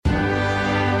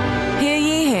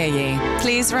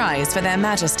Please rise for their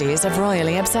majesties of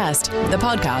Royally Obsessed, the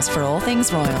podcast for all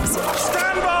things royals.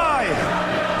 Stand by!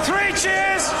 3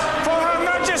 cheers for Her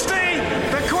Majesty,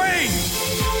 the Queen!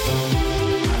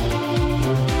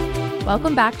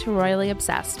 Welcome back to Royally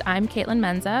Obsessed. I'm Kaitlin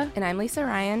Menza. And I'm Lisa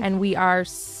Ryan. And we are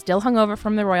still hungover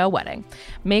from the royal wedding.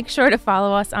 Make sure to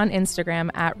follow us on Instagram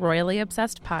at Royally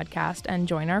Obsessed Podcast and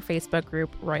join our Facebook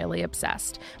group, Royally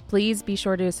Obsessed. Please be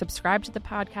sure to subscribe to the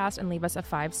podcast and leave us a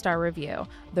 5-star review,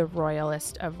 the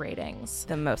royalist of ratings.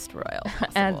 The most royal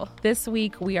possible. And this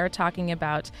week we are talking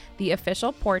about the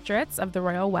official portraits of the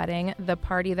royal wedding, the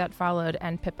party that followed,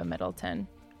 and Pippa Middleton.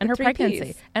 And her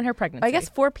pregnancy. And her pregnancy. I guess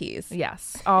 4 Ps.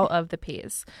 Yes, all of the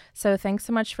Ps. So thanks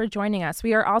so much for joining us.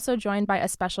 We are also joined by a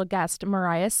special guest,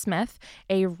 Mariah Smith,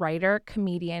 a writer,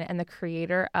 comedian, and the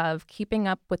creator of Keeping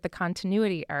Up with the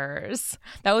Kontinuity Errors.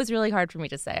 That was really hard for me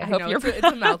to say. I hope it's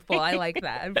a mouthful. I like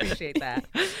that. I appreciate that.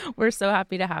 We're so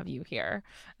happy to have you here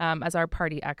as our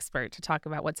party expert to talk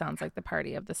about what sounds like the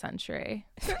party of the century.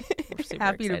 We're super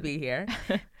happy excited to be here.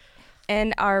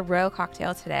 And our royal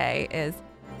cocktail today is...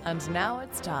 And now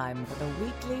it's time for the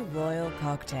weekly royal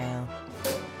cocktail.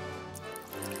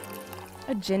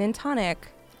 a gin and tonic.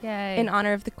 Yay. In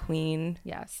honor of the Queen.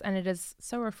 Yes, and it is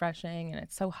so refreshing, and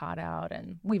it's so hot out,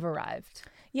 and we've arrived.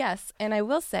 Yes, and I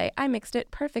will say I mixed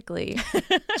it perfectly,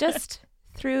 just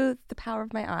through the power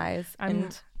of my eyes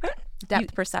and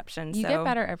depth perception. You get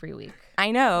better every week.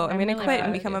 I know. I'm going to really quit and proud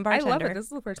of become you. a bartender. I love it. This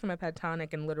is the first time I've had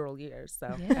tonic in literal years, so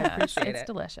I Yeah, appreciate it's it.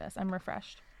 delicious. I'm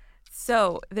refreshed.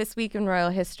 So this week in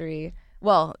royal history,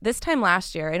 well, this time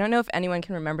last year, I don't know if anyone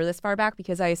can remember this far back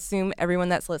because I assume everyone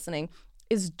that's listening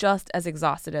is just as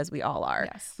exhausted as we all are.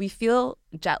 Yes. We feel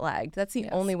jet lagged. That's the Yes.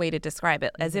 only way to describe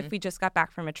it, as if we just got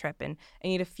back from a trip and I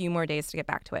need a few more days to get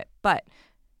back to it. But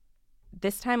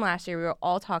this time last year, we were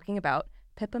all talking about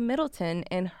Pippa Middleton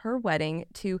and her wedding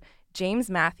to James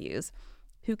Matthews,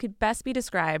 who could best be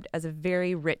described as a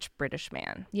very rich British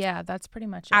man. Yeah, that's pretty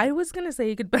much it. I was going to say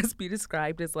he could best be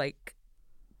described as like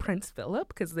Prince Philip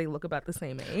because they look about the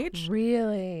same age.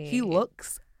 Really? He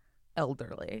looks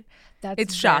elderly. That's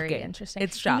It's very shocking. interesting.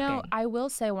 It's shocking. You know, I will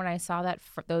say when I saw that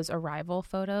those arrival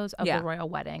photos of Yeah. the royal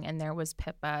wedding, and there was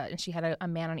Pippa, and she had a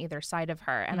man on either side of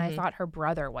her, and I thought her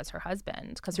brother was her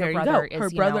husband because her There you brother go. is Her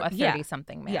you brother- know, a yeah.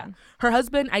 30-something man. Yeah. Her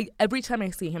husband, every time I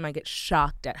see him, I get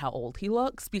shocked at how old he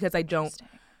looks because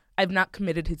I've not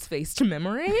committed his face to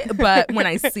memory, but when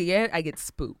I see it, I get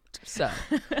spooked. So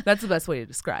that's the best way to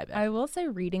describe it. I will say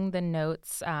reading the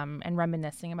notes and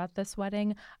reminiscing about this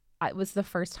wedding, it was the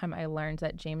first time I learned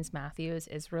that James Matthews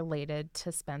is related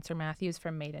to Spencer Matthews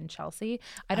from Made in Chelsea.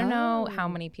 I don't know how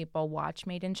many people watch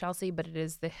Made in Chelsea, but it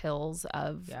is the hills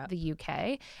of the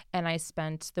UK. And I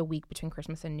spent the week between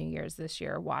Christmas and New Year's this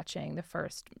year watching the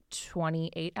first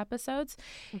 28 episodes.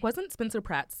 Wasn't Spencer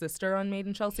Pratt's sister on Made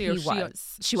in Chelsea? She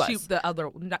was. She wasn't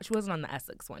on the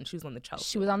Essex one. She was on the Chelsea.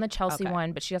 She was on the Chelsea Okay.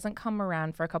 one, but she doesn't come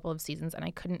around for a couple of seasons, and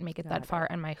I couldn't make it that far,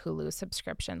 and my Hulu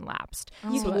subscription lapsed.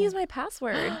 You can use my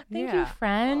password. Thank you,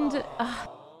 friend.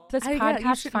 This you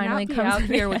podcast should finally not be comes out in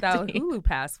here without handy. Hulu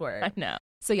password. I know.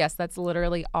 So yes, that's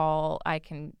literally all I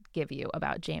can give you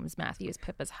about James Matthews,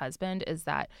 Pippa's husband, is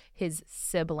that his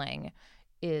sibling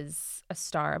is a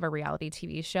star of a reality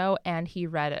TV show, and he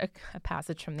read a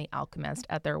passage from The Alchemist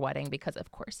at their wedding because, of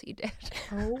course, he did.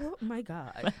 Oh my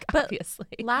God. Like, But obviously.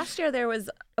 Last year there was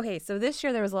so this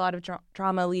year there was a lot of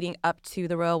drama leading up to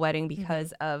the royal wedding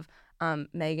because of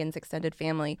Meghan's extended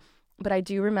family. But I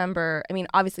do remember, I mean,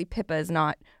 obviously Pippa is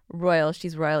not royal,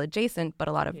 she's royal adjacent, but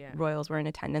a lot of royals were in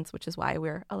attendance, which is why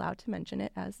we're allowed to mention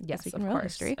it as Yes, this week of in royal course,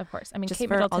 history. of course. I mean, Just Kate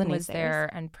for all Middleton the was naysayers. there,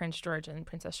 and Prince George and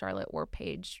Princess Charlotte were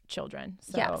page children,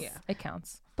 so Yes. it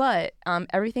counts. But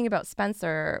everything about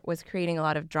Spencer was creating a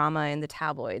lot of drama in the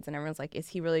tabloids, and everyone's like, is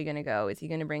he really going to go? Is he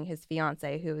going to bring his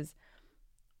fiance, who is,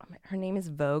 her name is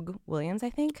Vogue Williams,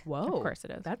 I think? Whoa. Of course it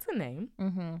is. That's a name.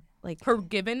 Mm-hmm. Like, Her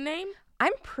given name?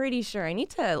 I'm pretty sure. I need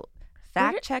to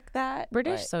fact check that.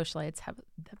 British but- socialites have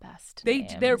the best Their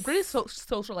names. British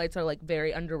socialites are like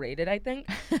very underrated, I think.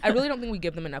 I really don't think we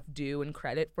give them enough due and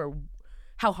credit for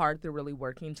how hard they're really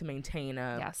working to maintain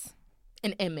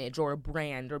an image or a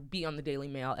brand or be on the Daily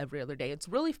Mail every other day. It's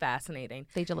really fascinating.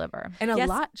 They deliver. And Yes, a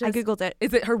lot I Googled it.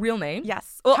 Is it her real name?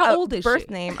 Yes. How old is birth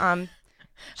she? name. How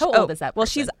old is that Well,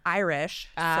 person? she's Irish,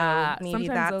 so maybe sometimes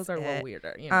that's those are a little it.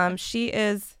 weirder. You know? She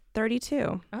is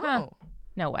 32. Oh.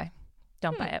 No way.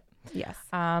 Don't buy it. Yes.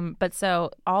 But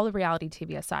so all the reality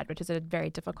TV aside, which is a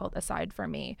very difficult aside for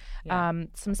me,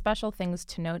 some special things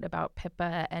to note about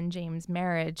Pippa and James'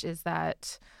 marriage is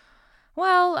that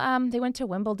Well, they went to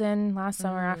Wimbledon last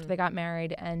summer after they got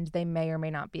married, and they may or may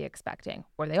not be expecting.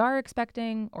 Or they are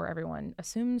expecting, or everyone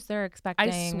assumes they're expecting.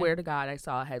 I swear to God, I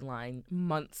saw a headline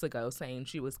months ago saying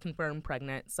she was confirmed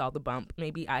pregnant, saw the bump.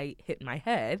 Maybe I hit my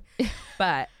head,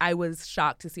 but I was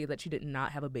shocked to see that she did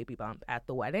not have a baby bump at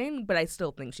the wedding, but I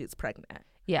still think she's pregnant.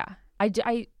 Yeah.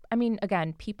 I mean,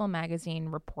 again, People magazine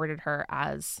reported her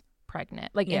as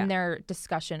pregnant. Like in their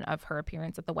discussion of her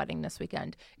appearance at the wedding this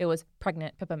weekend, it was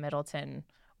pregnant Pippa Middleton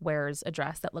wears a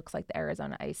dress that looks like the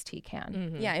Arizona iced tea can.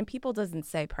 Mm-hmm. Yeah, and People doesn't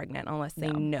say pregnant unless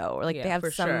they know. Or they have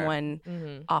someone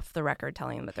off the record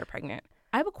telling them that they're pregnant.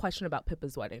 I have a question about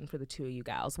Pippa's wedding for the two of you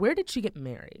gals. Where did she get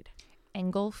married?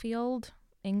 Englefield,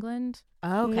 England.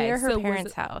 Oh, okay. Near her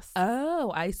parents' house.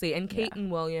 Oh, I see. And Kate and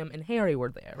William and Harry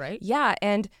were there, right? Yeah,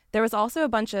 and there was also a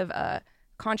bunch of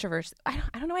controversy. I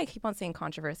don't know why I keep on saying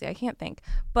controversy. I can't think.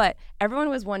 But everyone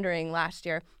was wondering last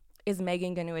year, is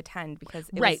Meghan going to attend? Because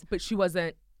but she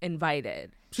wasn't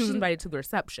invited. She was invited to the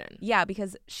reception. Yeah,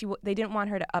 because they didn't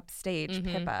want her to upstage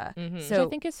Pippa. So, which I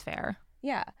think is fair.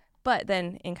 Yeah. But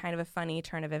then in kind of a funny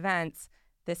turn of events,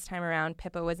 this time around,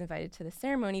 Pippa was invited to the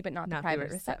ceremony, but not the private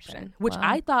reception. Which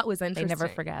I thought was interesting. They never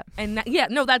forget. And that's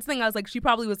the thing. I was like, she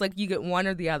probably was like, you get one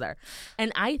or the other.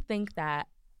 And I think that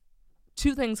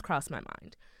two things crossed my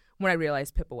mind when I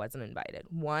realized Pippa wasn't invited.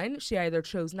 One, she either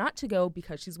chose not to go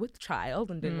because she's with child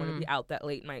and didn't want to be out that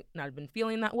late, might not have been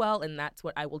feeling that well, and that's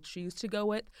what I will choose to go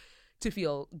with to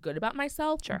feel good about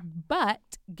myself. Sure. But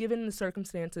given the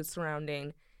circumstances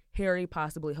surrounding Harry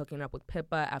possibly hooking up with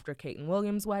Pippa after Kate and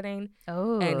William's wedding,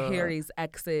 and Harry's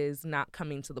exes not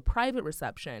coming to the private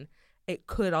reception, it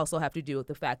could also have to do with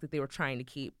the fact that they were trying to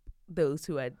keep those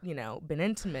who had, been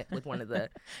intimate with one of the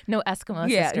no Eskimo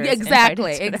sisters. Yeah,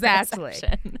 exactly.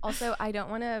 Also, I don't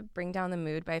want to bring down the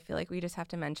mood, but I feel like we just have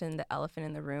to mention the elephant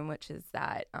in the room, which is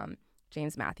that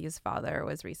James Matthews' father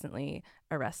was recently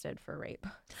arrested for rape.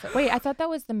 So, wait, I thought that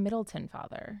was the Middleton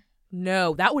father.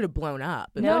 No, that would have blown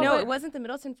up. No, it wasn't the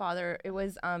Middleton father. It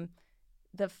was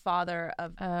the father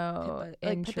of Pippa,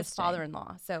 Pippa's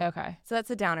father-in-law. So that's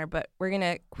a downer, but we're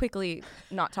gonna quickly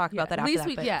not talk about that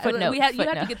after that. Footnote, you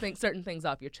have to get certain things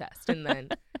off your chest, and then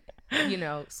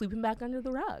sweeping back under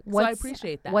the rug. So I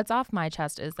appreciate that. What's off my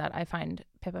chest is that I find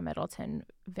Pippa Middleton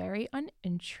very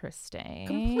uninteresting.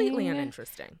 Completely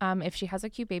uninteresting. If she has a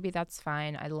cute baby, that's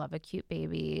fine. I love a cute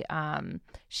baby.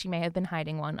 She may have been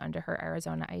hiding one under her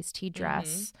Arizona iced tea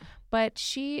dress. But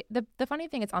the funny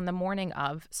thing is, on the morning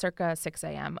of circa 6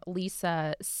 a.m.,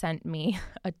 Lisa sent me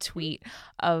a tweet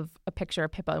of a picture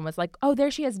of Pippa and was like, oh,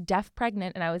 there she is, deaf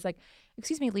pregnant. And I was like,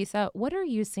 excuse me, Lisa, what are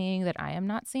you seeing that I am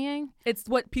not seeing? It's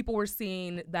what people were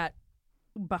seeing that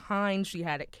behind she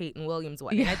had at Kate and William's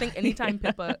wedding. I think anytime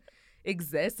Pippa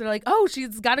exists, they're like, oh,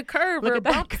 she's got a curve or a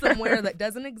bump somewhere that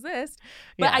doesn't exist.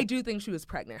 But I do think she was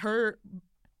pregnant. Her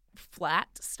flat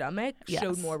stomach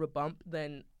showed more of a bump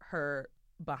than her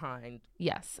behind.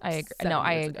 Yes, I agree. No,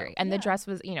 I agree. And the dress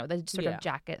was, the sort of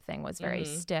jacket thing was very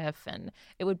stiff, and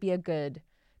it would be a good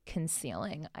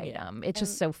concealing item. It's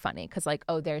just so funny because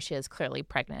there she is, clearly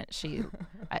pregnant.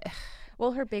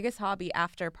 Well, her biggest hobby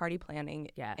after party planning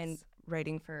and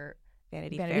writing for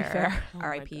Vanity Fair.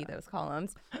 R.I.P. those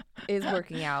columns, is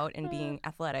working out and being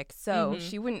athletic. So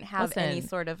she wouldn't have any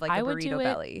sort of a burrito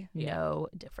belly. No,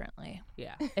 differently.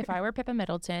 Yeah. If I were Pippa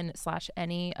Middleton /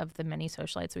 any of the many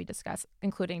socialites we discuss,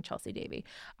 including Chelsea Davy,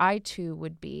 I too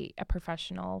would be a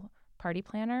professional party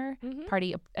planner,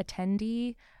 party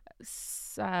attendee,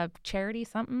 charity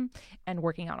something, and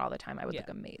working out all the time. I would look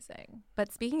amazing.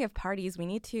 But speaking of parties, we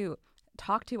need to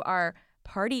talk to our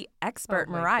party expert,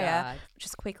 Mariah. God.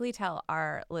 Just quickly tell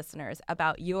our listeners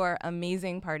about your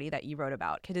amazing party that you wrote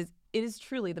about, because it is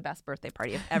truly the best birthday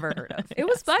party I've ever heard of. It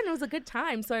was fun. It was a good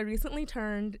time. So I recently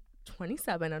turned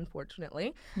 27,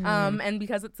 unfortunately. And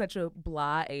because it's such a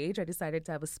blah age, I decided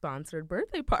to have a sponsored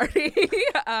birthday party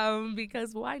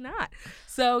because why not?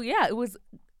 So yeah, it was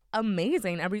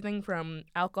amazing. Everything from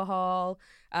alcohol.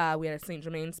 We had a St.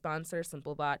 Germain sponsor,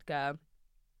 Simple Vodka.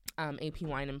 AP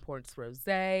Wine Imports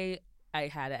Rosé. I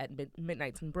had it at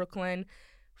Midnights in Brooklyn.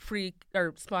 Free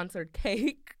or sponsored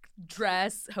cake,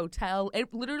 dress, hotel,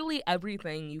 literally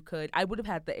everything you could. I would have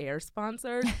had the air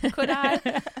sponsored, could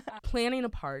I? Planning a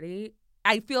party.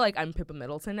 I feel like I'm Pippa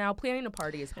Middleton now. Planning a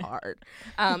party is hard.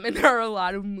 And there are a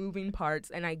lot of moving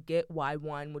parts, and I get why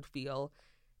one would feel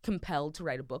compelled to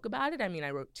write a book about it. I mean, I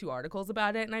wrote 2 articles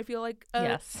about it, and I feel like,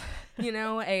 yes,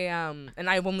 and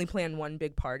I've only planned one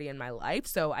big party in my life,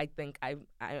 so I think I'm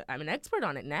an expert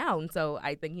on it now. And so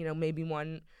I think, maybe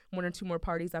one or two more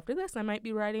parties after this, I might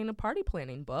be writing a party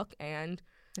planning book. And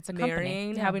It's a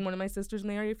marrying, having one of my sisters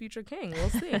marry a future king. We'll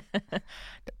see.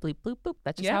 Bleep, bloop, boop.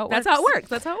 That's just how it works. That's how it works.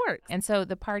 That's how it works. And so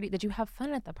the party, did you have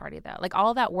fun at the party though? Like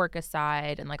all that work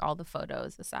aside and like all the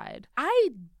photos aside?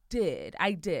 I did.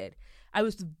 I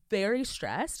was very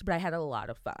stressed, but I had a lot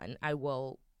of fun. I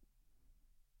was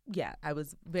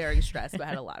very stressed, but I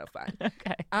had a lot of fun.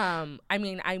 Okay. I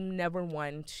mean, I'm never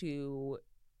one to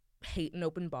hate an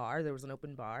open bar. There was an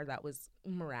open bar that was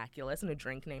miraculous and a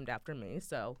drink named after me.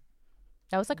 So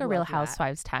that was like a Real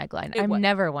Housewives tagline. I'm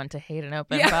never one to hate an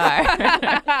open bar.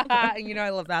 I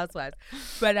love the Housewives.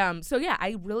 But so yeah,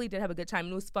 I really did have a good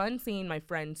time. It was fun seeing my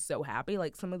friends so happy.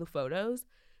 Like some of the photos,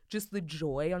 just the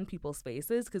joy on people's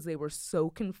faces because they were so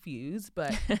confused.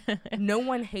 But no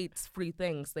one hates free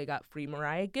things. They got free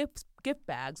Mariah gift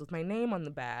bags with my name on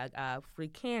the bag, free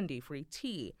candy, free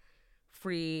tea,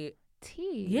 free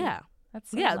tea. Yeah,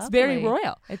 that's so it's very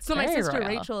royal. So my sister royal.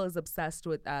 Rachel is obsessed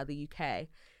with the UK.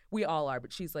 We all are,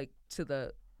 but she's like to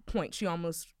the point. She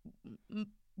almost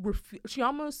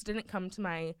didn't come to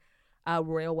my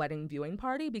royal wedding viewing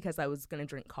party because I was going to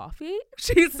drink coffee.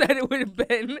 She said it would have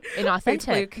been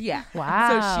inauthentic. Yeah. Wow.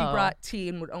 So she brought tea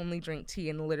and would only drink tea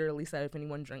and literally said if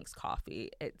anyone drinks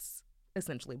coffee, it's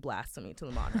essentially blasphemy to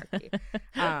the monarchy.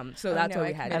 So that's why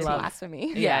we had tea.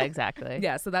 Blasphemy. Yeah, exactly.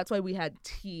 Yeah, so that's why we had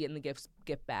tea in the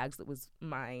gift bags. That was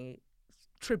my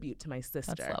tribute to my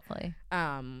sister. That's lovely.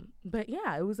 But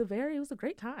yeah, it was a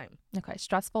great time. Okay,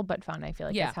 stressful but fun. I feel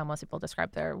like that's how most people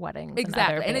describe their weddings.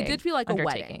 Exactly, and it did feel like a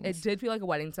wedding. It did feel like a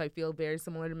wedding. So I feel very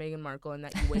similar to Meghan Markle in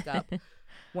that you wake up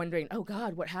wondering, oh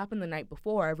God, what happened the night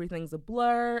before? Everything's a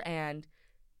blur, and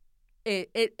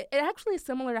it actually is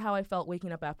similar to how I felt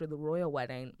waking up after the royal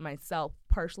wedding myself,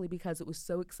 partially because it was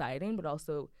so exciting, but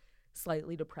also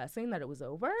slightly depressing that it was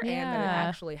over and that it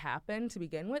actually happened to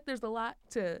begin with. There's a lot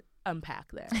to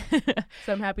unpack there.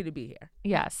 So I'm happy to be here.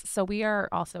 Yes. So we are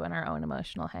also in our own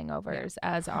emotional hangovers,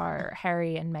 as are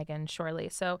Harry and Meghan surely.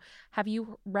 So have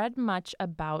you read much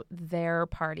about their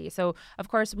party? So of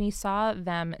course we saw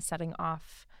them setting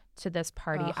off to this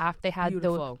party after they had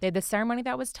the ceremony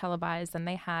that was televised, and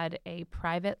they had a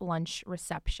private lunch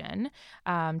reception,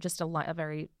 just a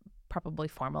very probably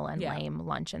formal and lame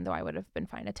luncheon, though I would have been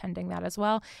fine attending that as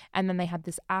well. And then they had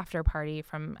this after party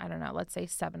from, I don't know, let's say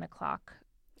 7 o'clock.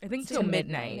 I think till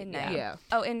midnight. Yeah.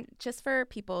 Oh, and just for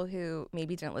people who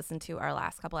maybe didn't listen to our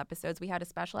last couple episodes, we had a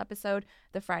special episode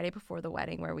the Friday before the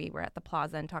wedding where we were at the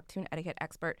plaza and talked to an etiquette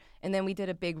expert. And then we did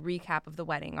a big recap of the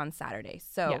wedding on Saturday.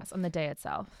 So yes, on the day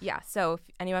itself. Yeah. So if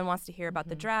anyone wants to hear about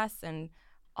the dress and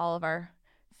all of our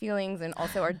feelings and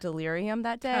also our delirium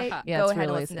that day, go ahead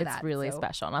and listen to that. It's really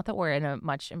special. Not that we're in a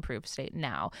much improved state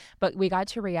now, but we got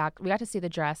to see the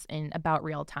dress in about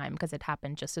real time because it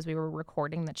happened just as we were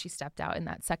recording that she stepped out in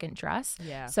that second dress.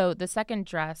 Yeah. So the second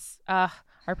dress, our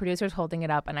producer's holding it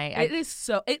up, and it's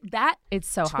so hot.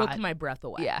 Took my breath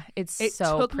away. Yeah, it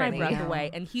took pretty. my breath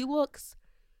away, and he looks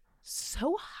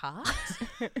so hot.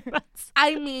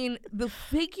 I mean, the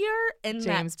figure and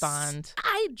James Bond.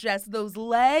 Those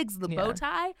legs, the bow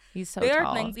tie. He's so there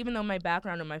tall. Are things, even though my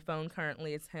background on my phone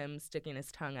currently is him sticking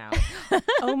his tongue out.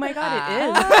 Oh my God, it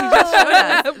is. He just showed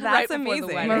us. That's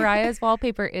amazing. Mariah's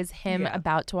wallpaper is him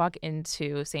about to walk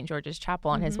into St. George's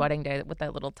Chapel on his wedding day with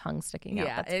that little tongue sticking out.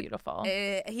 That's beautiful.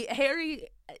 Harry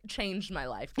changed my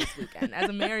life this weekend. As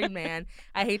a married man,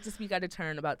 I hate to speak out of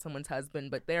turn about someone's husband,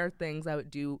 but there are things I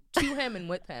would do to him and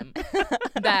with him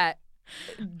that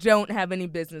don't have any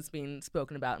business being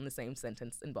spoken about in the same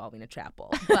sentence involving a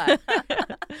chapel. But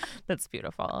that's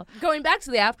beautiful. Going back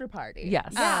to the after party.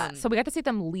 Yes. So we got to see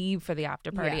them leave for the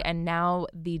after party, and now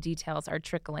the details are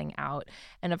trickling out.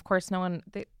 And of course,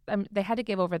 they had to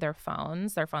give over their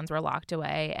phones. Their phones were locked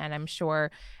away, and I'm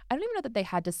sure, I don't even know that they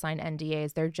had to sign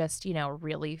NDAs. They're just,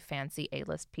 really fancy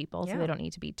A-list people, so they don't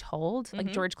need to be told. Mm-hmm.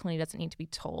 Like George Clooney doesn't need to be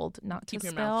told not to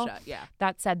spill. Keep your mouth shut, yeah.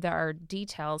 That said, there are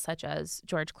details such as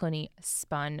George Clooney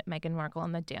spun Meghan Markle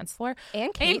on the dance floor.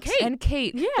 And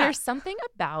Kate. Yeah. There's something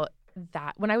about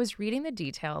that. When I was reading the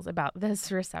details about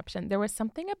this reception, there was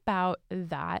something about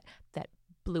that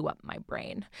blew up my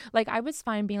brain. Like, I was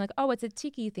fine being like, oh, it's a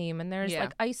tiki theme and there's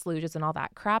like ice luges and all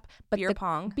that crap. But beer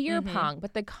pong.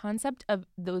 But the concept of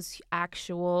those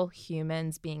actual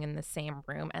humans being in the same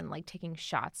room and like taking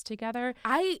shots together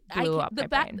blew up my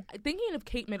brain. Thinking of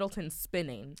Kate Middleton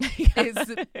spinning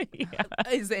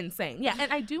is insane. Yeah,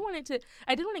 and I did want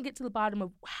to get to the bottom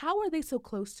of how are they so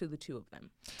close to the two of them?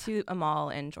 To Amal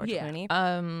and George Clooney.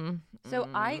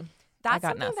 That's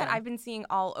something nothing. that I've been seeing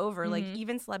all over. Like,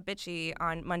 even Celeb Bitchy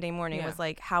on Monday morning was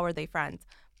like, how are they friends?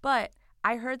 But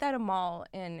I heard that Amal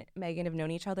and Meghan have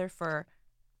known each other for,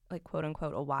 like, quote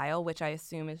unquote, a while, which I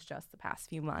assume is just the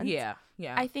past few months. Yeah.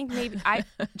 I think maybe,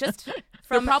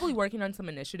 They're probably working on some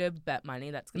initiative, bet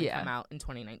money, that's going to come out in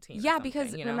 2019. Yeah,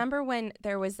 because remember when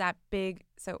there was that big...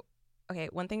 So, okay,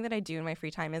 one thing that I do in my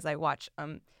free time is I watch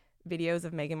videos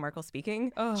of Meghan Markle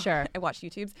speaking. Oh, sure. I watch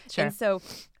YouTubes. Sure. And so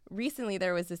recently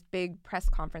there was this big press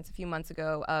conference a few months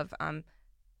ago of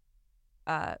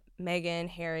Meghan,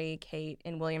 Harry, Kate,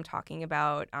 and William talking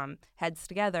about Heads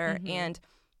Together. And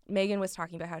Meghan was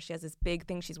talking about how she has this big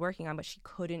thing she's working on, but she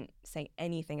couldn't say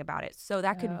anything about it. So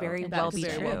that could very well be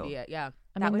true. Yeah.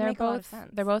 I mean, would make a lot of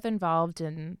sense. They're both involved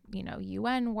in,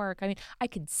 UN work. I mean, I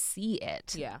could see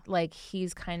it. Yeah. Like,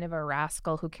 he's kind of a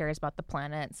rascal who cares about the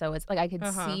planet. So it's like I could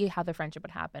see how the friendship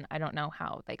would happen. I don't know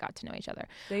how they got to know each other.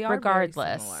 They are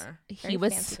regardless. Very similar. He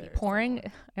was pouring.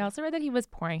 I also read that he was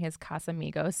pouring his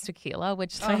Casamigos tequila,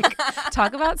 which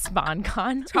talk about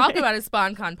SpawnCon. Talk about a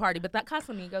SpawnCon party, but that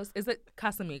Casamigos, is it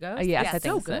Casamigos? Yes, I think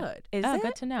so good. Is it?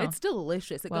 Good to know. It's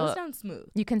delicious. It goes down smooth.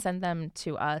 You can send them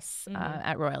to us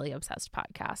at Royally Obsessed Podcast.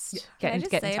 Can I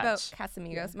just say about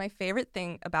Casamigos, my favorite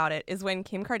thing about it is when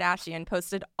Kim Kardashian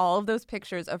posted all of those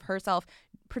pictures of herself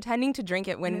pretending to drink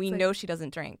it when we know she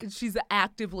doesn't drink. She's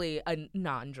actively a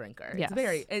non-drinker. Yes.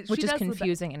 It's which is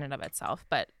confusing in and of itself,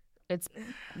 but it's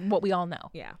what we all know.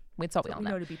 Yeah. It's what we all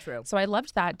know to be true. So I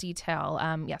loved that detail.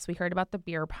 Yes, we heard about the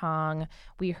beer pong.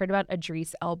 We heard about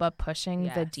Idris Elba pushing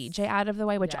the DJ out of the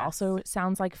way, which also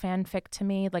sounds like fanfic to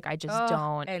me. Like, I just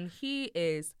don't. And he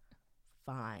is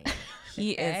fine.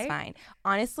 He is fine.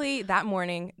 Honestly, that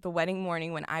morning, the wedding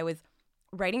morning, when I was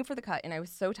writing for the cut and I was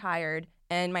so tired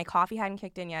and my coffee hadn't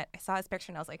kicked in yet, I saw his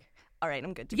picture and I was like, all right,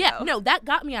 I'm good to go. Yeah, no, that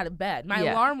got me out of bed. My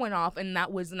alarm went off and I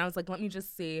was like, let me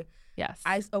just see. Yes.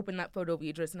 I opened that photo of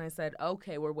Idris and I said,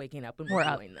 okay, we're waking up and we're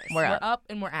doing this. We're up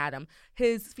and we're at him.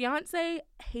 His fiance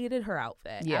hated her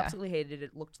outfit. Yeah. Absolutely hated it.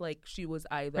 It looked like she was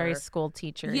either very school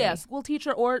teacher. Yeah, school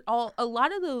teacher, or a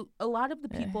lot of the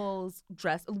people's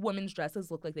women's dresses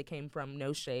look like they came from,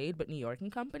 no shade, but New York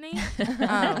and Company.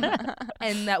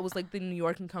 And that was like the New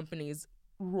York and Company's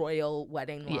royal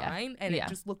wedding line. And it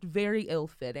just looked very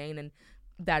ill-fitting, and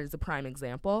that is a prime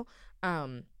example.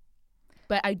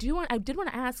 But I did want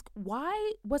to ask,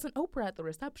 why wasn't Oprah at the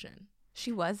reception?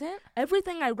 She wasn't?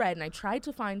 Everything I read, and I tried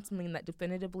to find something that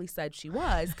definitively said she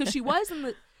was, because she was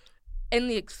in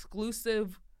the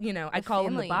exclusive, I call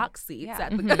them the box seats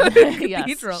at the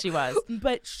cathedral. Yes, she was.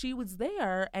 But she was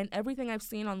there, and everything I've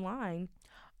seen online,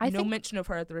 no mention of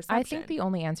her at the reception. I think the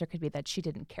only answer could be that she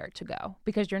didn't care to go,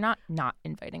 because you're not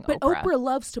inviting Oprah. But Oprah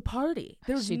loves to party.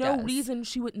 There's no reason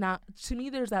she would not. To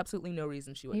me, there's absolutely no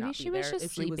reason she would not be there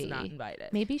if sleepy. She was not invited.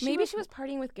 Maybe she was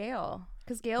partying with Gail,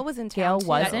 because Gail was in town. Gail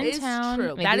was that in is town.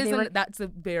 True. Maybe That's a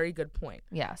very good point.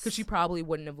 Yes, because she probably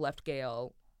wouldn't have left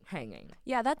Gail hanging.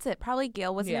 Yeah, that's it. Probably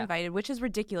Gail wasn't invited, which is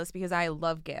ridiculous because I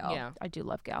love Gail. Yeah, I do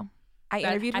love Gail. I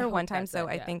interviewed her one time, so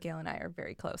I think Gail and I are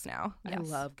very close now. Yes. I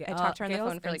love Gail. I talked to her on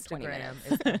Gail's the phone for like 20 minutes.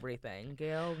 Instagram is everything.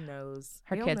 Gail knows.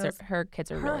 Her kids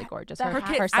are really gorgeous.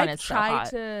 Her son I is so hot. tried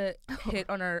to hit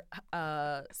on her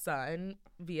son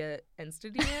via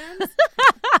Instagram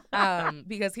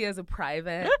because he has a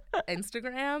private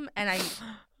Instagram, and he's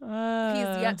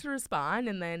yet to respond,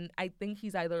 and then I think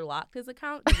he's either locked his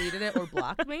account, deleted it, or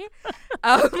blocked me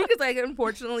because I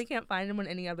unfortunately can't find him on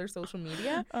any other social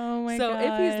media. Oh my god! So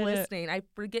if he's listening, I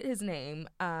forget his name.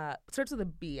 Starts with a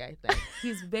B, I think.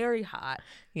 He's very hot.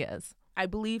 Yes. I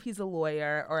believe he's a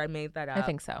lawyer, or I made that up. I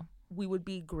think so. We would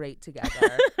be great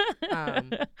together.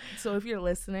 So if you're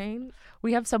listening,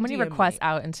 we have so many DM requests me.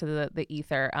 out into the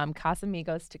ether.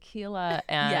 Casamigos tequila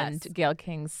and Gail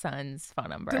King's son's phone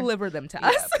number. Deliver them to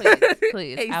us,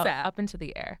 please, up into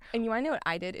the air. And you want to know what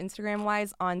I did Instagram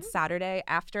wise on Saturday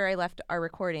after I left our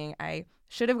recording? I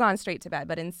should have gone straight to bed,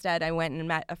 but instead I went and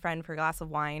met a friend for a glass of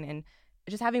wine, and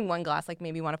just having one glass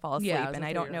made me want to fall asleep. And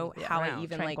I don't know how I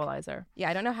even tranquilizer.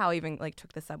 I don't know how I even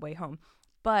took the subway home.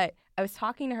 But I was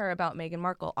talking to her about Meghan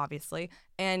Markle, obviously,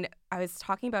 and I was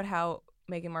talking about how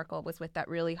Meghan Markle was with that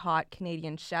really hot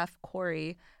Canadian chef,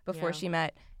 Corey, before she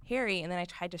met Harry. And then I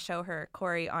tried to show her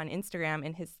Corey on Instagram,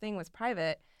 and his thing was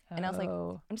private. And I was like,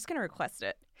 I'm just going to request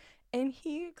it. And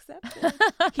he accepted.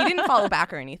 He didn't follow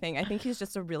back or anything. I think he's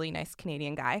just a really nice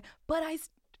Canadian guy. But I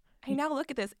now look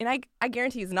at this, and I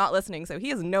guarantee he's not listening, so he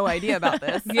has no idea about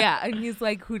this. Yeah, and he's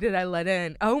like, who did I let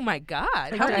in? Oh, my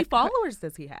God. How many followers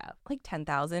does he have? Like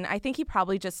 10,000. I think he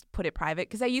probably just put it private,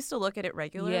 because I used to look at it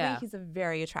regularly. Yeah. He's a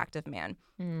very attractive man.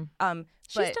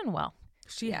 She's done well.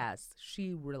 She has.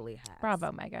 She really has.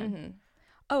 Bravo, Meghan. Mm-hmm.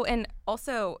 Oh, and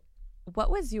also, what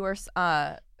was your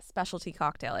specialty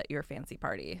cocktail at your fancy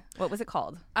party? What was it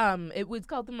called? It was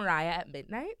called the Mariah at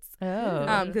Midnights.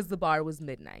 Oh. Because the bar was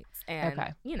Midnights.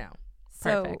 And,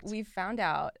 So Perfect. we found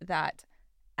out that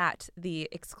at the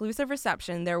exclusive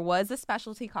reception, there was a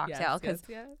specialty cocktail because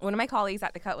one of my colleagues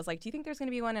at the cut was like, do you think there's going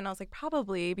to be one? And I was like,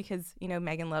 probably, because, you know,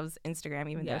 Meghan loves Instagram,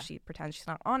 even though she pretends she's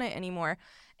not on it anymore.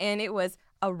 And it was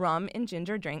a rum and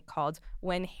ginger drink called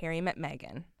When Harry Met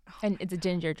Meghan. And it's a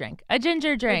ginger drink. A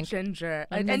ginger drink. A ginger.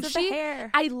 And she, the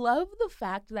hair. I love the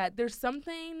fact that there's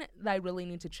something that I really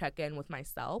need to check in with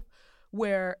myself,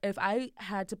 where if I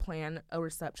had to plan a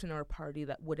reception or a party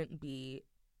that wouldn't be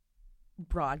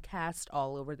broadcast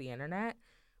all over the internet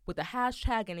with a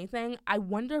hashtag, anything, I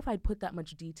wonder if I'd put that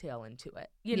much detail into it,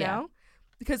 you know?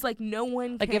 Because, like, no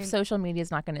one like, if social media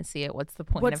is not going to see it, what's the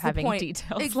point of having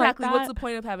details exactly, like that? What's the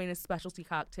point of having a specialty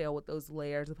cocktail with those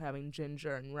layers of having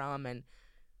ginger and rum and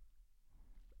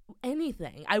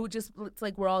anything? I would just, it's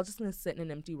like we're all just going to sit in an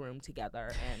empty room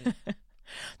together and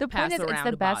the point is, it's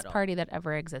the best bottle. Party that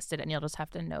ever existed, and you'll just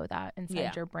have to know that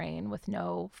inside your brain with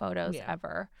no photos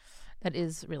ever. That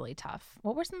is really tough.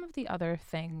 What were some of the other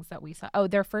things that we saw? Oh,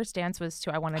 their first dance was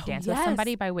to I Want to Dance with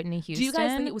Somebody by Whitney Houston. Do you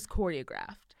guys think it was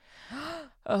choreographed?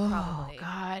 Oh, Probably.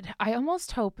 God. I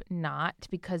almost hope not,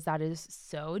 because that is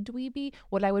so dweeby.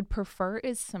 What I would prefer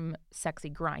is some sexy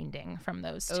grinding from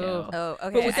those two. Oh,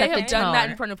 okay. But would they the have done that in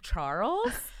tone. front of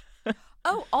Charles?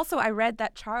 Oh, also, I read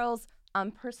that Charles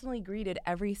personally greeted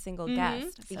every single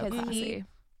guest because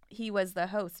he was the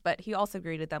host, but he also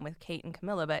greeted them with Kate and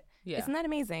Camilla. But isn't that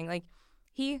amazing? Like,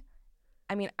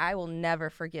 I mean, I will never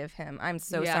forgive him. I'm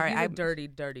so sorry. He's a dirty,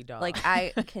 dirty dog. Like,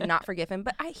 I cannot forgive him.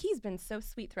 But he's been so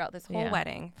sweet throughout this whole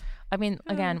wedding. I mean,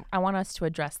 again, I want us to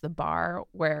address the bar,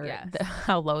 where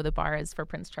how low the bar is for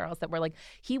Prince Charles, that we're like,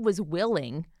 he was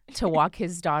willing to walk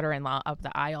his daughter-in-law up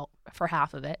the aisle for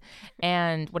half of it,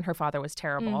 and when her father was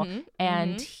terrible,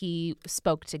 and he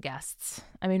spoke to guests.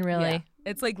 I mean, really? Yeah.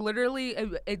 It's like literally,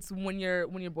 it's when your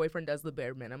boyfriend does the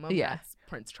bare minimum. Yeah. That's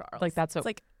Prince Charles. Like, that's what. It's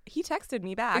like, he texted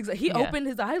me back. He opened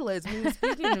his eyelids when he was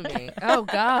speaking to me. Oh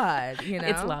God, you know,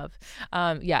 it's love.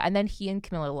 And then he and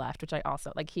Camilla left, which I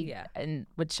also like. And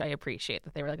which I appreciate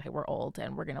that they were like, hey, we're old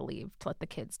and we're gonna leave to let the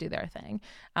kids do their thing.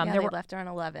 They left around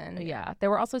 11. Yeah,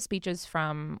 there were also speeches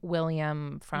from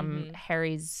William, from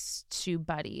Harry's two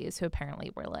buddies, who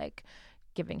apparently were like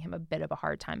giving him a bit of a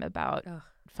hard time about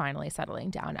finally settling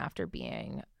down after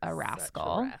being a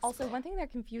rascal. Also, one thing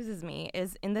that confuses me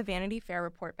is in the Vanity Fair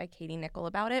report by Katie Nichol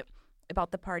about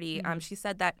the party, she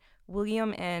said that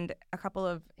William and a couple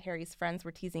of Harry's friends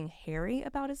were teasing Harry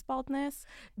about his baldness.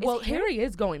 Well, Harry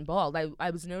is going bald.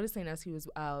 I was noticing as he was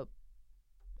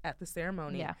at the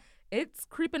ceremony. Yeah. It's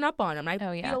creeping up on him. I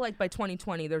feel like by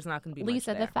 2020, there's not going to be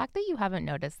Lisa, much there. The fact that you haven't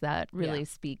noticed that really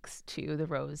speaks to the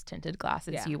rose-tinted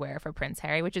glasses you wear for Prince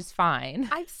Harry, which is fine.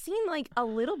 I've seen like a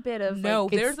little bit of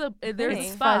there's a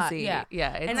spot. Fuzzy.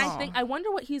 Yeah. And I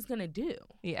wonder what he's going to do.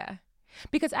 Yeah.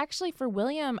 Because actually for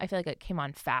William, I feel like it came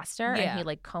on faster and he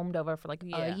like combed over for like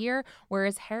a year.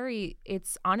 Whereas Harry,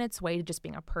 it's on its way to just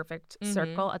being a perfect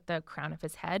circle at the crown of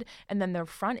his head. And then the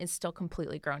front is still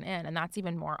completely grown in. And that's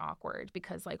even more awkward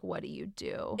because like, what do you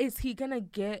do? Is he going to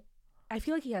get, I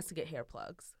feel like he has to get hair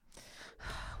plugs.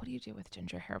 What do you do with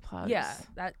ginger hair plugs? Yeah,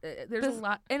 there's a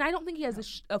lot. And I don't think he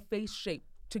has a face shape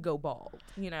to go bald,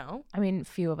 you know? I mean,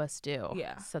 few of us do.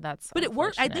 Yeah. So that's But it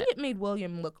worked. I think it made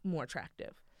William look more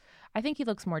attractive. I think he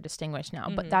looks more distinguished now,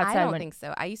 but I don't think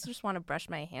so. I used to just want to brush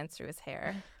my hands through his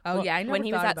hair. Oh yeah, I never when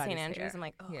he was thought at St. Andrews, hair. I'm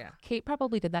like, oh. Yeah. Kate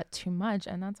probably did that too much,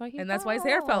 and that's why his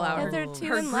hair fell out. Because they're too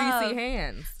her in greasy love.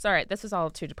 hands. Sorry, this is all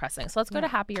too depressing. So let's go to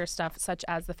happier stuff, such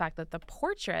as the fact that the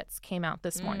portraits came out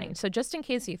this morning. So just in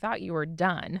case you thought you were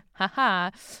done,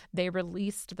 they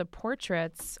released the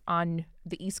portraits on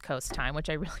the East Coast time,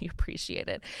 which I really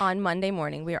appreciated. On Monday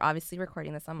morning. We are obviously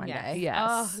recording this on Monday. Yes.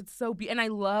 Oh, it's so beautiful. And I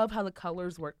love how the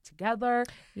colors work together.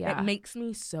 Yeah. It makes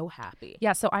me so happy.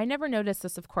 Yeah, so I never noticed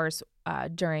this, of course,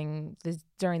 during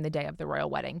the day of the royal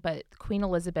wedding, but Queen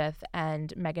Elizabeth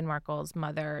and Meghan Markle's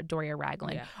mother, Doria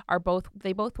Ragland,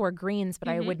 they both wore greens, but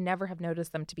I would never have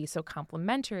noticed them to be so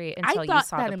complimentary until you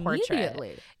saw the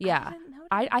portrait. Yeah.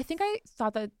 I think I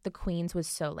thought that the Queen's was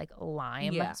so like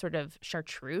lime, sort of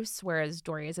chartreuse, whereas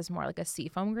Doria's is more like a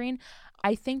seafoam green.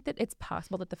 I think that it's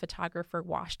possible that the photographer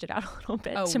washed it out a little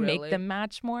bit to make them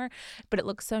match more, but it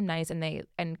looks so nice.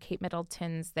 And Kate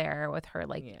Middleton's there with her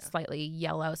slightly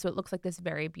yellow, so it looks like this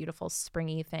very beautiful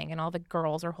springy thing. And all the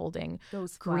girls are holding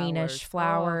those greenish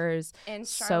flowers. And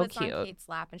Charlotte's so cute. On Kate's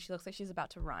lap, and she looks like she's about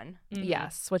to run.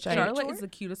 Yes, Charlotte is the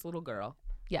cutest little girl.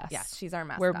 Yes, she's our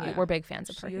mascot. We're big fans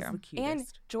of her she here. Is the cutest. And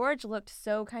George looked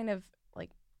so kind of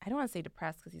like, I don't want to say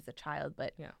depressed because he's a child,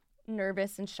 but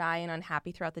nervous and shy and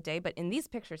unhappy throughout the day, but in these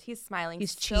pictures he's smiling.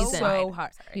 He's so cheesing. So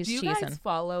hard. He's Do you cheesing. guys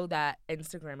follow that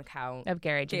Instagram account Of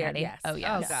Gary Janetti? Yes. Oh,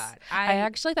 yes. Oh God. I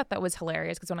actually thought that was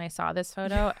hilarious because when I saw this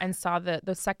photo and saw the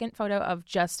second photo of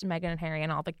just Meghan and Harry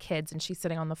and all the kids, and she's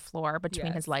sitting on the floor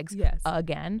between his legs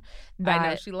again. I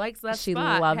know she likes that. She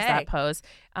spot. loves Hey. that pose.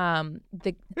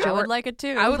 I would like it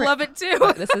too. I would love it too.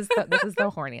 This is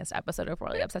the horniest episode of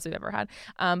Royally Obsessed we've ever had.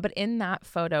 But in that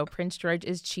photo, Prince George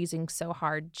is cheesing so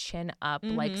hard, chin up,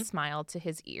 like smile to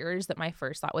his ears, that my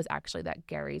first thought was actually that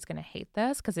Gary's going to hate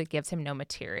this because it gives him no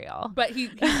material. But he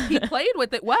played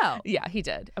with it well. Yeah, he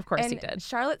did. Of course and he did.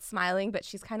 Charlotte's smiling, but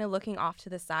she's kind of looking off to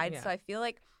the side. Yeah. So I feel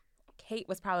like Kate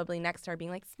was probably next to her being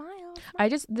like, smile.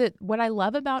 What I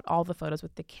love about all the photos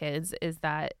with the kids is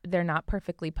that they're not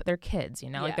perfectly, they're kids,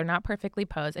 like they're not perfectly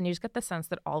posed. And you just get the sense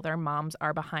that all their moms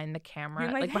are behind the camera,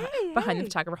 You're like, behind the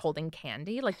photographer holding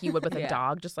candy, like you would with a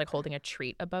dog, just like holding a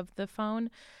treat above the phone.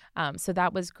 So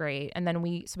that was great. And then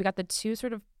we got the two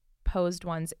sort of posed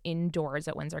ones indoors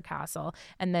at Windsor Castle,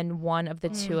 and then one of the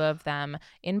two of them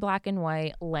in black and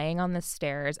white laying on the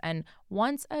stairs, and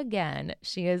once again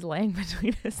she is laying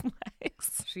between his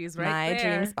legs. She's right My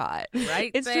there. dream spot.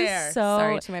 Right It's there. just so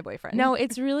Sorry to my boyfriend. No,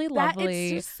 it's really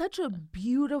lovely. It's just such a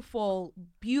beautiful,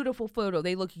 beautiful photo.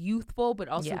 They look youthful, but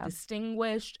also Yeah.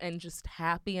 distinguished and just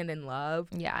happy and in love.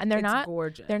 Yeah, and they're It's not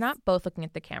gorgeous. They're not both looking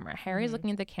at the camera. Harry's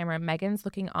looking at the camera. Meghan's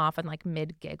looking off and like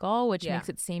mid giggle, which makes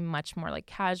it seem much more like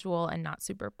casual and not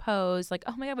super posed. Like,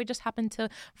 oh my god, we just happened to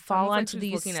fall Almost like onto she's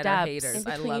these looking steps. at her haters.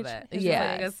 I love it. It's just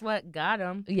like, guess what? Got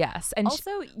him. Yes, and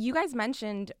Also, you guys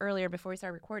mentioned earlier before we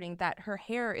started recording that her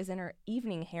hair is in her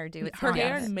evening hairdo. It's Her not-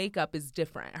 hair and makeup is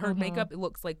different. Her makeup, it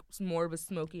looks like more of a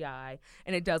smoky eye,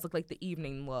 and it does look like the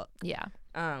evening look. yeah,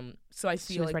 So I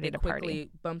She feel was like ready they to quickly party.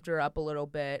 bumped her up a little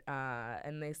bit,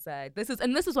 and they said this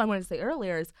is what I wanted to say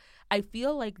earlier is I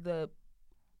feel like the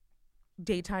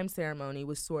daytime ceremony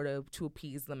was sort of to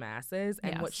appease the masses,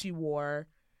 and what she wore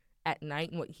at night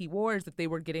and what he wore is that they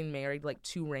were getting married like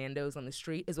two randos on the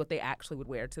street is what they actually would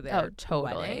wear to their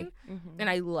wedding. And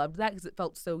I loved that because it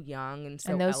felt so young and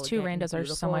so and those two elegant randos and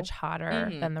are so much hotter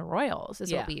than the royals,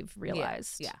 is what Yeah. we've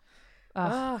realized. Yeah.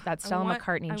 That Stella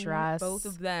McCartney I dress. want both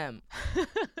of them.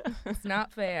 It's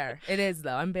not fair. It is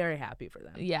though. I'm very happy for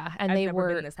them. Yeah, and I've they never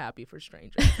were been this happy for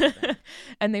strangers.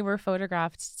 and they were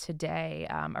photographed today,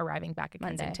 arriving back at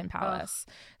Kensington Palace.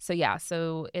 So yeah,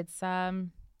 so it's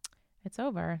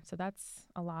over. So that's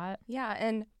a lot. Yeah,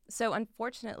 and so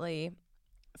unfortunately,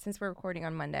 since we're recording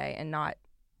on Monday and not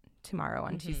tomorrow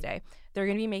on Tuesday, they're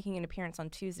going to be making an appearance on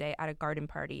Tuesday at a garden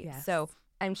party. Yes. So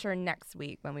I'm sure next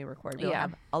week when we record, we'll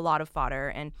have a lot of fodder,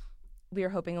 and we are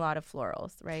hoping a lot of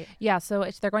florals, right? Yeah, so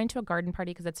they're going to a garden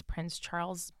party because it's Prince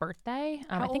Charles' birthday.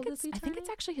 How I think old is he I think it's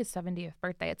turning? actually his 70th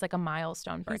birthday. It's like a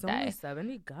milestone He's birthday. only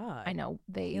 70. God. I know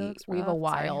He looks we have a rough.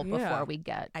 while Sorry. before Yeah. we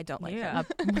get I don't like Yeah.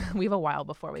 him. we have a while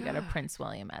before we get a Prince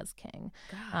William as king.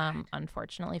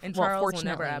 Unfortunately, And well, Charles will fortunately,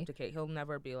 never abdicate. He'll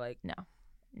never be like, no.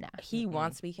 He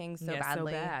wants to be king so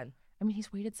badly. so bad. I mean,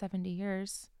 he's waited 70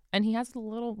 years, and he has a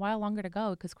little while longer to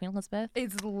go because Queen Elizabeth.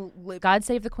 It's God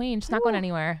save the Queen. She's not going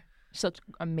anywhere. She looked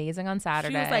amazing on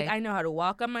Saturday. She was like, I know how to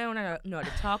walk on my own. I know how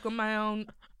to talk on my own.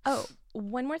 Oh,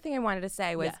 one more thing I wanted to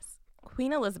say was Yes.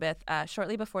 Queen Elizabeth,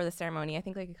 shortly before the ceremony, I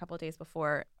think like a couple of days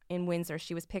before in Windsor,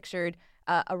 she was pictured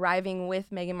arriving with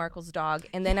Meghan Markle's dog.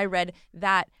 And then I read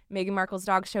that Meghan Markle's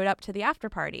dog showed up to the after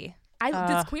party.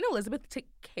 Does Queen Elizabeth take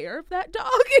care of that dog?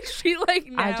 Is she like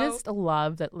now? I just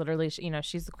love that literally,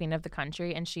 she's the queen of the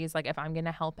country, and she's like, if I'm going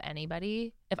to help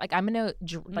anybody, if like I'm going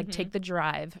to like take the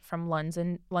drive from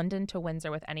London to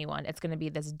Windsor with anyone, it's going to be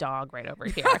this dog right over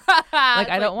here. Like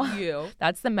I don't want you.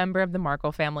 That's the member of the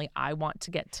Markle family I want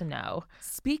to get to know.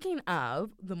 Speaking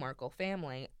of the Markle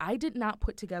family, I did not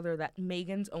put together that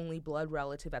Meghan's only blood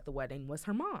relative at the wedding was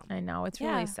her mom. I know, it's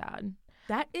Yeah. really sad.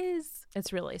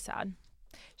 It's really sad.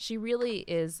 She really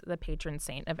is the patron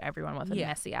saint of everyone with a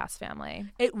messy ass family.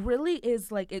 It really is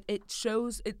like it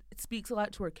shows it speaks a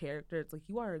lot to her character. It's like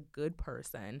you are a good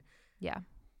person. Yeah.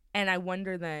 And I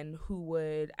wonder then who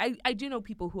would I do know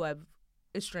people who have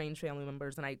estranged family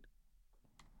members, and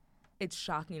it's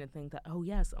shocking to think that, oh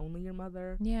yes, only your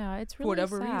mother Yeah, it's really for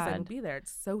whatever sad. reason would be there.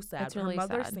 It's so sad. It's really her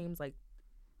mother sad. seems like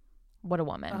What a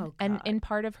woman. Oh, and God. in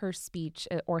part of her speech,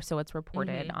 or so it's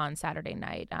reported on Saturday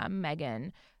night,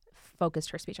 Meghan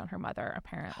focused her speech on her mother,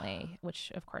 apparently,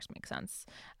 which of course makes sense.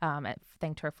 It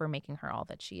thanked her for making her all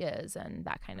that she is and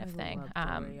that kind of thing.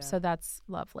 So that's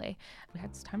lovely.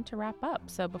 It's time to wrap up.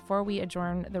 So before we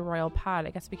adjourn the royal pod, I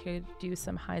guess we could do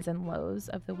some highs and lows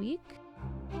of the week.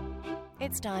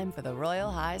 It's time for the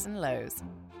royal highs and lows.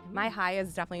 My high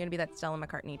is definitely going to be that Stella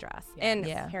McCartney dress and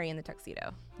Yeah. Harry in the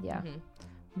tuxedo. Yeah.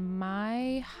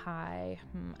 My high,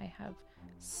 I have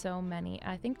so many.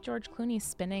 I think George Clooney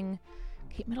spinning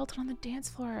Kate Middleton on the dance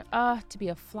floor. To be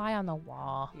a fly on the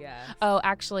wall. Yeah. Oh,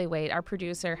 actually, wait. Our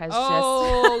producer has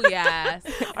yes.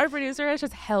 Our producer has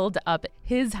just held up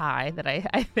his high that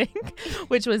I think,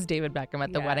 which was David Beckham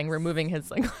at the wedding, removing his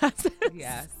sunglasses.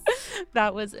 Yes.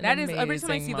 That was an amazing every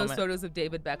time I see moment. those photos of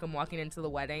David Beckham walking into the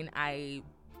wedding, I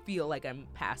feel like I'm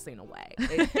passing away.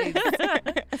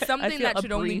 It's something that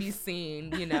should only be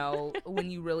seen, when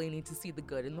you really need to see the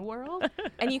good in the world.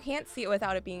 And you can't see it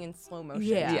without it being in slow motion.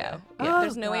 Yeah.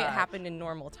 There's no way it happened in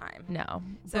normal time. No.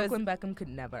 So Brooklyn Beckham could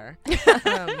never.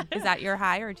 Is that your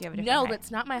high, or do you have a different high? No,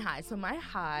 that's not my high. So my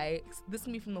high, this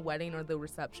can be from the wedding or the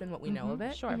reception, what we know of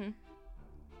it. Sure.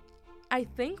 I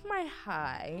think my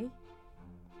high,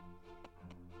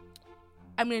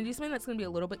 I'm going to do something that's going to be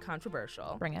a little bit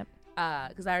controversial. Bring it.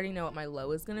 Because I already know what my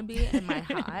low is going to be. And my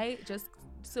high, just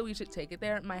so we should take it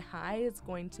there, my high is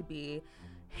going to be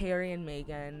Harry and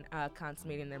Meghan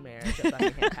consummating their marriage at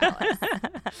Buckingham Palace.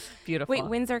 Beautiful. Wait,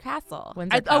 Windsor Castle.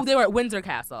 They were at Windsor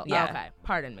Castle. Yeah. Okay,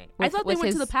 pardon me. I thought they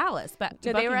went to the palace. But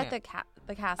they were at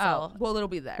the castle. Oh, well, it'll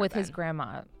be there. With then. his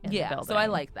grandma in the building. So I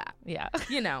like that. Yeah.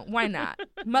 Why not?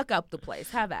 Muck up the place.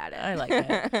 Have at it. I like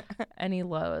it. Any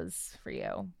lows for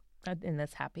you in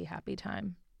this happy, happy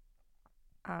time?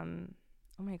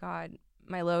 Oh my God.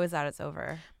 My low is that it's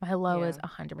over. My low is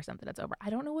 100% that it's over. I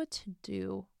don't know what to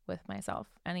do with myself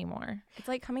anymore. It's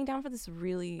like coming down for this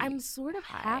really I'm sort of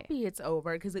happy it's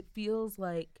over because it feels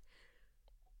like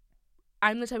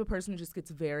I'm the type of person who just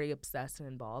gets very obsessed and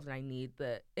involved, and I need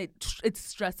it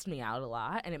stressed me out a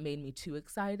lot, and it made me too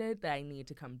excited that I need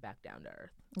to come back down to earth.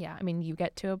 Yeah, I mean, you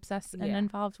get too obsessed and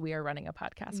involved. We are running a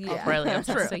podcast called Yeah. Royally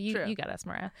Obsessed, True, so you true. get us,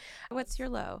 Mariah. What's your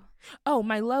low? Oh,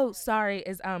 my low, sorry,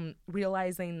 is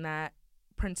realizing that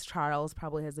Prince Charles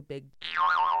probably has a big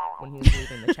when he was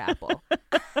leaving the chapel.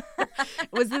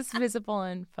 Was this visible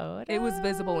in photos? It was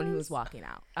visible when he was walking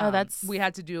out. We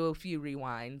had to do a few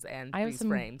rewinds and freeze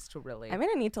frames to really. I'm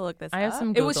gonna need to look this up. I have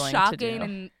some Googling It was shocking to do.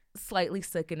 and slightly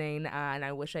sickening, and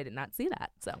I wish I did not see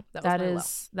that. So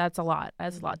that's a lot.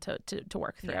 That's a lot to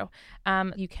work through.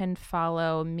 You can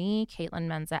follow me, Kaitlin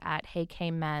Menza, at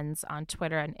HeyKMenz on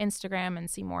Twitter and Instagram, and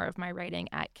see more of my writing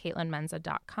at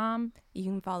KaitlinMenza.com. You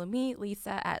can follow me,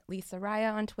 Lisa, at Lisa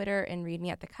Raya on Twitter, and read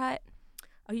me at The Cut.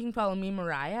 Oh, you can follow me,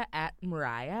 Mariah, at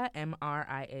Mariah,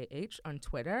 MRIAH on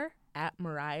Twitter, at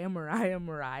Mariah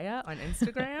on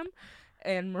Instagram.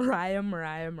 And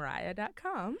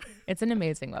MariahMariah.com. It's an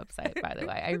amazing website, by the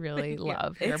way. I really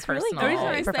love your It's personal, really,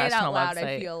 every time I say it out loud, website.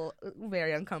 I feel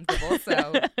very uncomfortable.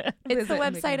 So it's the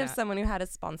website of someone who had a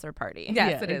sponsor party.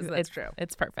 Yes, it is. That's true.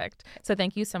 It's perfect. So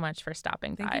thank you so much for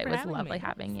stopping by. It was lovely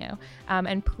having you.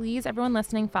 And please, everyone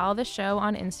listening, follow the show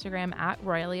on Instagram at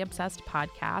Royally Obsessed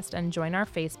Podcast and join our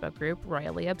Facebook group,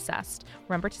 Royally Obsessed.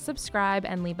 Remember to subscribe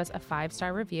and leave us a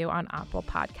 5-star review on Apple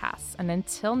Podcasts. And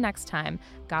until next time,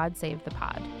 God save the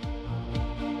pod.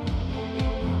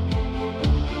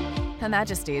 Her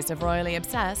Majesties of Royally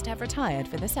Obsessed have retired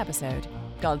for this episode.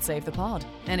 God save the pod.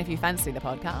 And if you fancy the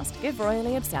podcast, give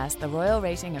Royally Obsessed the royal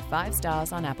rating of 5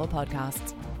 stars on Apple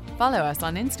Podcasts. Follow us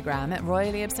on Instagram at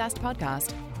Royally Obsessed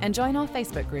Podcast and join our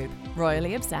Facebook group,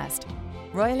 Royally Obsessed.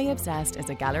 Royally Obsessed is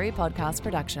a Gallery Podcast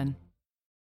production.